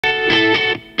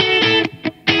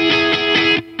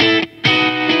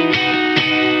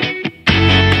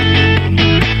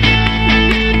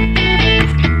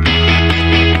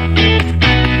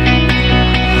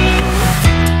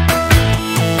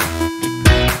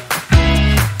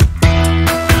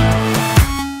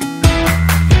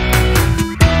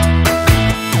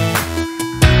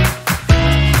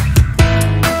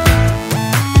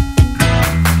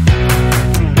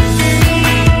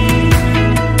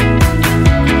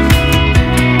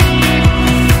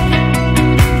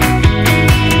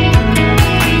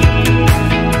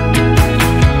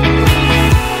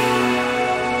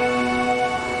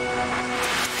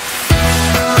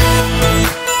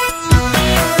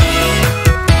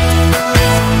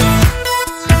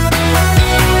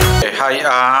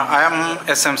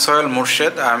SM Sohail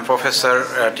Murshid. I am professor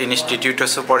at Instituto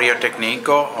Superior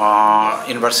Técnico,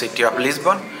 University of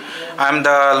Lisbon. I am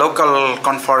the local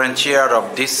conferencier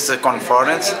of this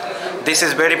conference. This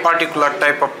is very particular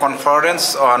type of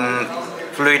conference on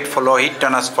fluid flow heat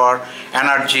transfer,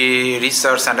 energy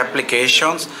research and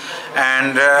applications.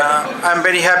 And I am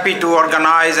very happy to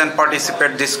organize and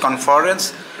participate this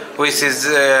conference, which is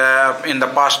in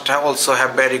the past also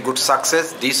have very good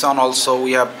success. This one also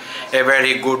we have a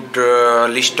very good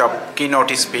list of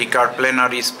keynote speakers,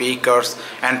 plenary speakers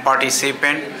and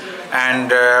participants,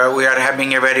 and we are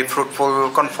having a very fruitful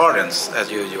conference as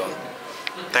usual.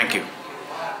 Thank you.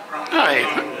 Hi,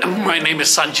 my name is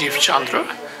Sanjeev Chandra.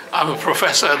 I'm a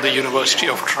professor at the University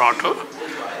of Toronto,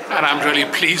 and I'm really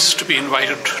pleased to be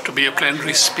invited to be a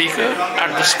plenary speaker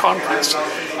at this conference.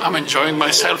 I'm enjoying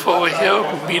myself over here,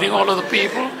 meeting all of the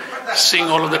people, seeing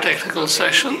all of the technical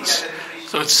sessions.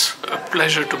 So it's a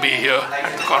pleasure to be here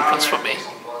at the conference for me.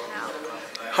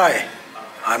 Hi,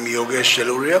 I'm Yogesh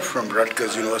Jaluria from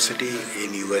Rutgers University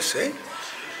in USA.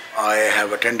 I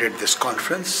have attended this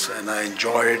conference and I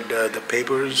enjoyed the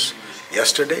papers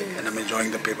yesterday, and I'm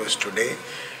enjoying the papers today.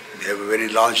 We have a very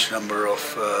large number of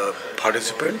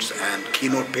participants and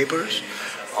keynote papers.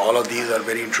 All of these are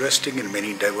very interesting in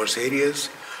many diverse areas.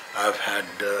 I've had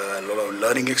a lot of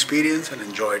learning experience and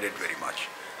enjoyed it very much.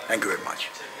 Thank you very much.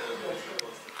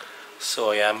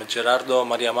 So I am Gerardo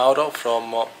Maria Mauro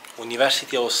from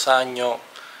University of Sogno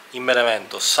in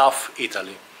Benevento, South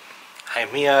Italy. I'm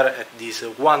here at this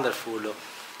wonderful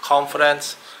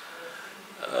conference.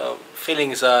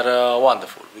 Feelings are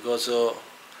wonderful because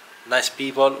nice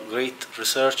people, great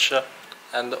research,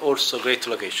 and also great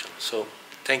location. So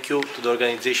thank you to the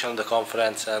organization of the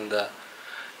conference, and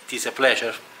it is a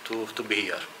pleasure to be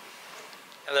here.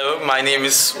 Hello, my name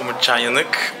is Umut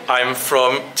Yanık. I'm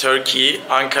from Turkey,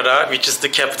 Ankara, which is the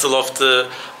capital of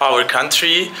our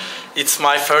country. It's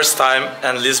my first time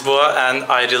in Lisbon and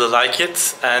I really like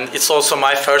it. And it's also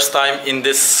my first time in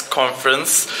this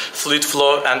conference, Fluid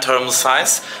Flow and Thermal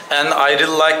Science. And I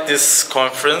really like this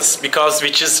conference because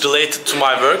which is related to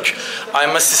my work.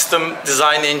 I'm a system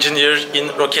design engineer in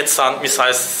Roketsan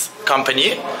Missiles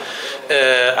company.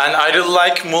 And I really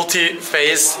like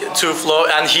multi-phase two-flow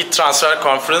and heat transfer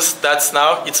conference.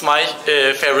 It's my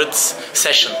favorite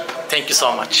session. Thank you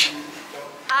so much.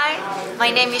 Hi,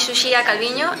 my name is Xuxia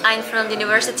Calviño. I'm from the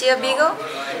University of Vigo,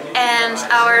 and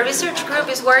our research group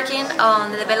is working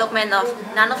on the development of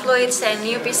nanofluids and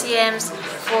new PCMs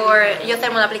for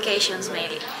geothermal applications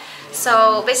mainly.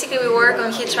 So basically we work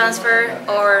on heat transfer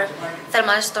or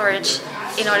thermal storage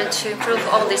in order to improve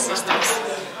all these systems.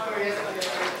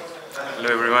 Hello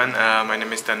everyone, my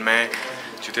name is Tanmay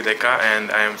Jutideka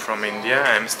and I am from India.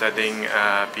 I am studying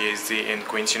PhD in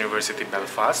Queen's University,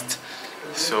 Belfast.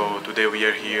 So today we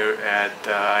are here at the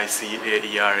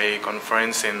ICAERA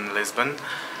conference in Lisbon,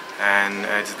 and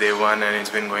it's day one and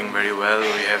it's been going very well.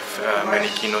 We have many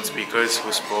keynote speakers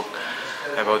who spoke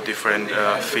about different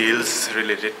fields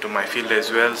related to my field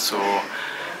as well. So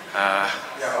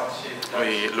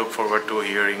we look forward to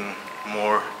hearing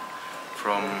more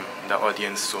from the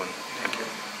audience soon. Thank you.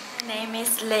 My name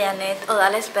is Leyanet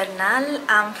Odales Bernal.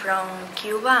 I'm from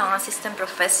Cuba. I'm assistant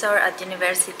professor at the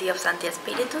University of Santi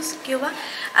Espiritus, Cuba.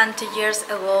 And 2 years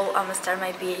ago, I started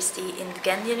my PhD in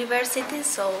Ghent University,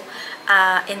 so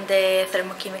in the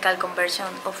thermochemical conversion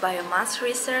of biomass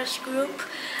research group.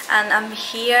 And I'm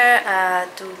here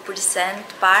to present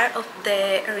part of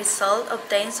the result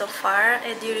obtained so far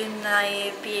during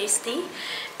my PhD.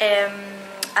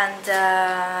 And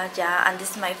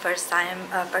this is my first time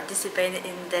participating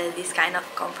in this kind of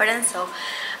conference, so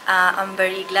I'm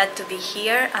very glad to be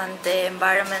here and the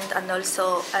environment, and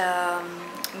also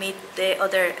meet the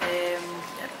other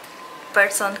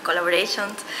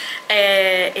collaborations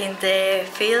in the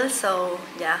field. So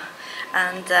yeah,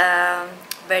 and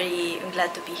very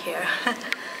glad to be here.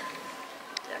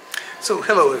 So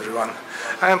hello everyone,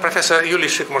 I am Professor Yuli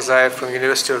Shikmurzaev from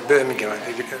University of Birmingham,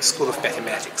 School of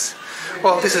Mathematics.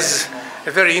 Well, this is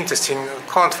a very interesting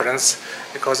conference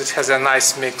because it has a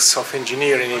nice mix of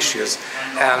engineering issues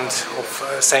and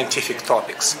of scientific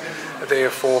topics.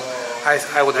 Therefore,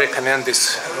 I would recommend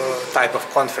this type of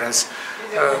conference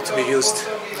to be used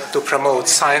to promote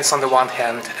science on the one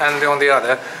hand, and on the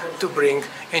other to bring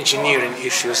engineering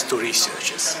issues to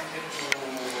researchers.